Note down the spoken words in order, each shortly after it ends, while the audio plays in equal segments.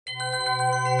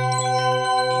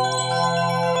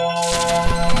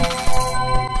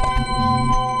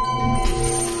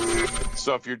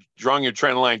So if you're drawing your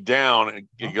trend line down and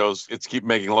it's keep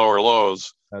making lower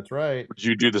lows. That's right. Would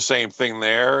you do the same thing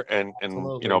there and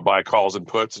buy calls and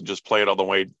puts and just play it all the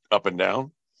way up and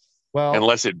down? Well,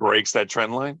 unless it breaks that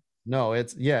trend line. No,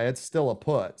 it's still a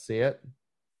put. See it?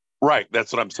 Right.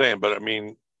 That's what I'm saying. But I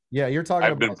mean, yeah, you're talking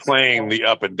I've been playing the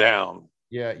up and down.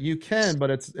 Yeah, you can, but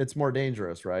it's more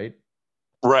dangerous, right?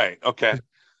 Right. Okay.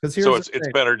 So it's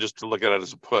better just to look at it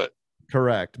as a put.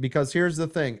 Correct. Because here's the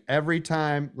thing. Every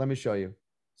time, let me show you.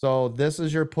 So this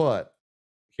is your put.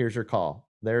 Here's your call.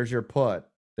 There's your put.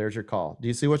 There's your call. Do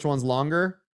you see which one's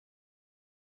longer?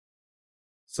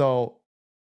 So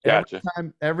gotcha.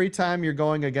 Every time you're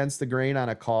going against the grain on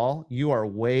a call, you are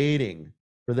waiting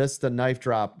for this to knife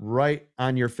drop right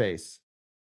on your face.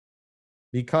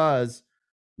 Because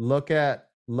look at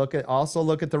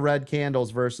the red candles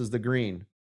versus the green.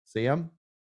 See them?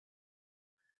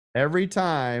 Every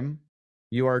time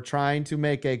you are trying to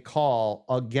make a call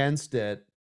against it,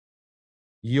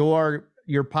 your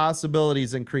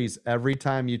possibilities increase every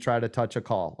time you try to touch a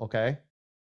call, okay?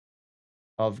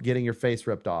 Of getting your face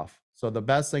ripped off. So the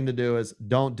best thing to do is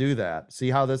don't do that.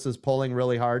 See how this is pulling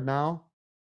really hard now?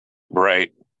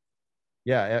 Right.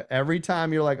 Yeah, every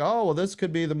time you're like, oh, well, this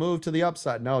could be the move to the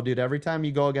upside. No, dude, every time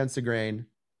you go against the grain,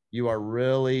 you are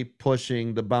really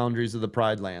pushing the boundaries of the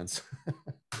pride lands.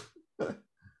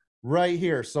 Right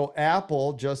here. So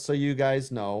Apple, just so you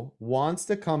guys know, wants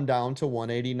to come down to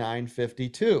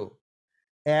 189.52.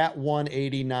 At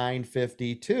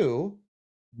 189.52,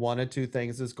 one of two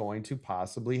things is going to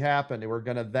possibly happen. We're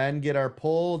going to then get our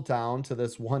pull down to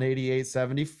this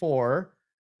 188.74,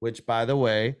 which, by the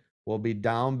way, will be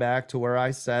down back to where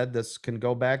I said this can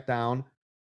go back down,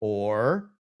 or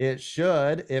it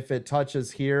should if it touches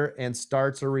here and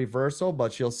starts a reversal,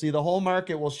 but you'll see the whole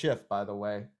market will shift, by the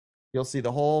way. You'll see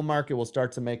the whole market will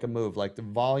start to make a move. Like the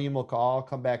volume will all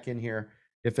come back in here.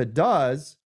 If it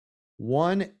does,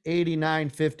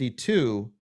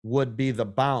 189.52 would be the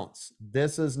bounce.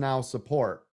 This is now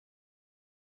support.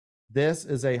 This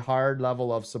is a hard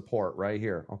level of support right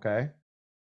here, okay?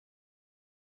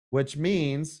 Which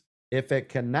means if it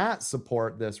cannot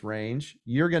support this range,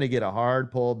 you're going to get a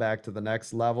hard pull back to the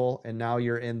next level, and now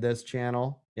you're in this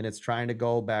channel, and it's trying to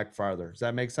go back farther. Does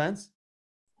that make sense?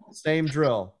 Same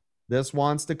drill. This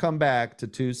wants to come back to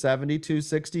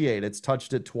 270.268. It's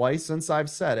touched it twice since I've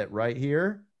said it right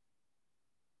here.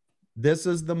 This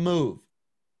is the move.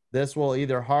 This will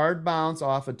either hard bounce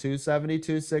off of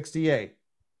 270.268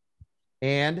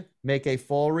 and make a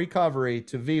full recovery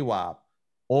to VWAP,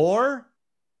 or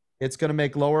it's going to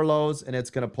make lower lows and it's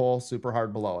going to pull super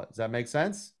hard below it. Does that make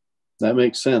sense? That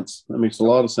makes sense. That makes a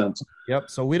lot of sense. Yep.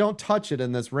 So we don't touch it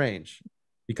in this range,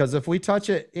 because if we touch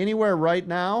it anywhere right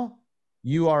now,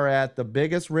 you are at the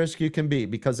biggest risk you can be,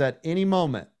 because at any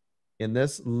moment in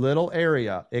this little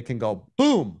area, it can go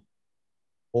boom,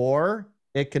 or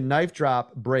it can knife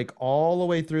drop, break all the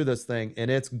way through this thing,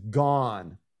 and it's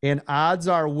gone. And odds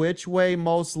are, which way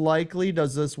most likely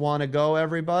does this want to go,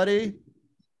 everybody?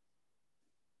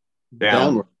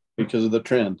 Downward, because of the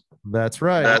trend. That's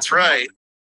right. That's right.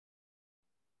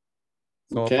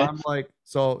 So okay. If I'm like,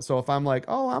 so if I'm like,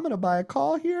 oh, I'm going to buy a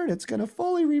call here and it's going to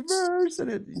fully reverse,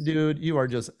 and dude, you are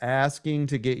just asking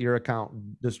to get your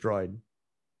account destroyed.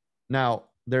 Now,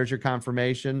 there's your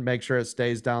confirmation. Make sure it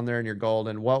stays down there in your gold.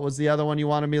 And what was the other one you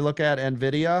wanted me to look at?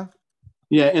 NVIDIA?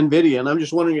 Yeah, NVIDIA. And I'm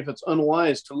just wondering if it's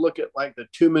unwise to look at like the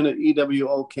 2-minute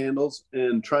EWO candles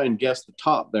and try and guess the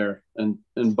top there and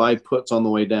buy puts on the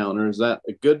way down. Or is that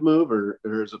a good move, or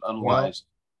is it unwise?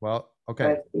 Well,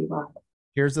 okay.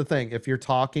 Here's the thing. If you're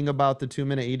talking about the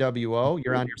 2-minute EWO,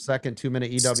 you're on your second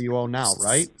 2-minute EWO now,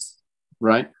 right?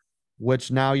 Right.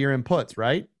 Which now you're in puts,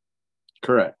 right?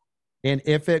 Correct. And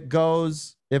if it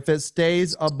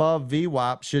stays above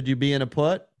VWAP, should you be in a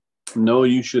put? No,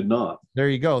 you should not. There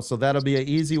you go. So that'll be an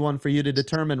easy one for you to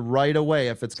determine right away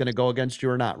if it's going to go against you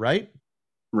or not, right?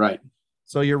 Right.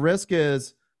 So your risk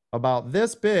is about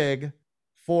this big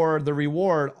for the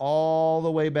reward all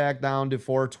the way back down to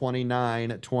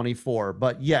 429.24.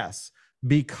 But yes,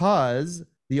 because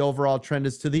the overall trend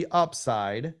is to the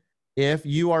upside, if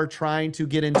you are trying to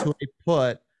get into a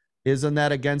put, isn't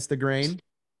that against the grain?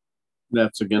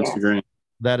 That's against the grain.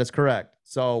 That is correct.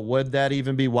 So would that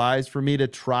even be wise for me to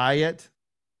try it?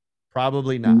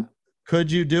 Probably not.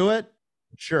 Could you do it?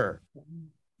 Sure.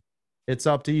 It's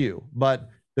up to you.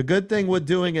 But the good thing with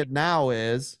doing it now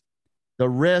is the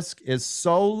risk is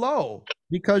so low,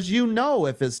 because you know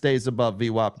if it stays above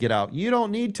VWAP, get out. You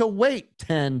don't need to wait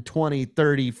 10, 20,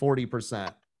 30,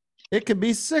 40%. It could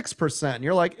be 6%. And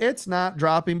you're like, it's not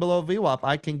dropping below VWAP.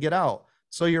 I can get out.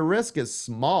 So your risk is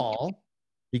small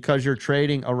because you're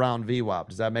trading around VWAP.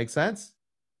 Does that make sense?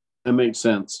 That makes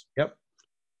sense. Yep.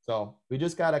 So we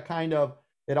just got to kind of,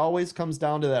 it always comes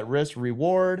down to that risk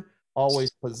reward,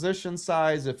 always position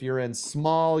size. If you're in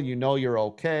small, you know you're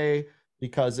okay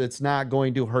because it's not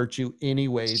going to hurt you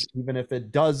anyways, even if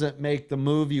it doesn't make the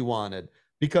move you wanted.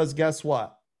 Because guess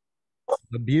what?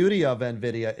 The beauty of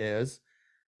NVIDIA is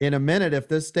in a minute, if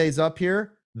this stays up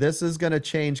here, this is going to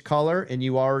change color and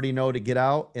you already know to get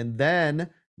out. And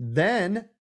then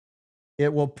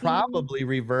it will probably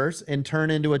reverse and turn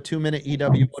into a 2-minute EW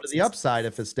to the upside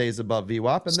if it stays above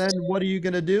VWAP. And then what are you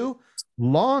going to do?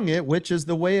 Long it, which is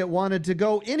the way it wanted to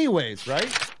go anyways,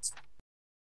 right?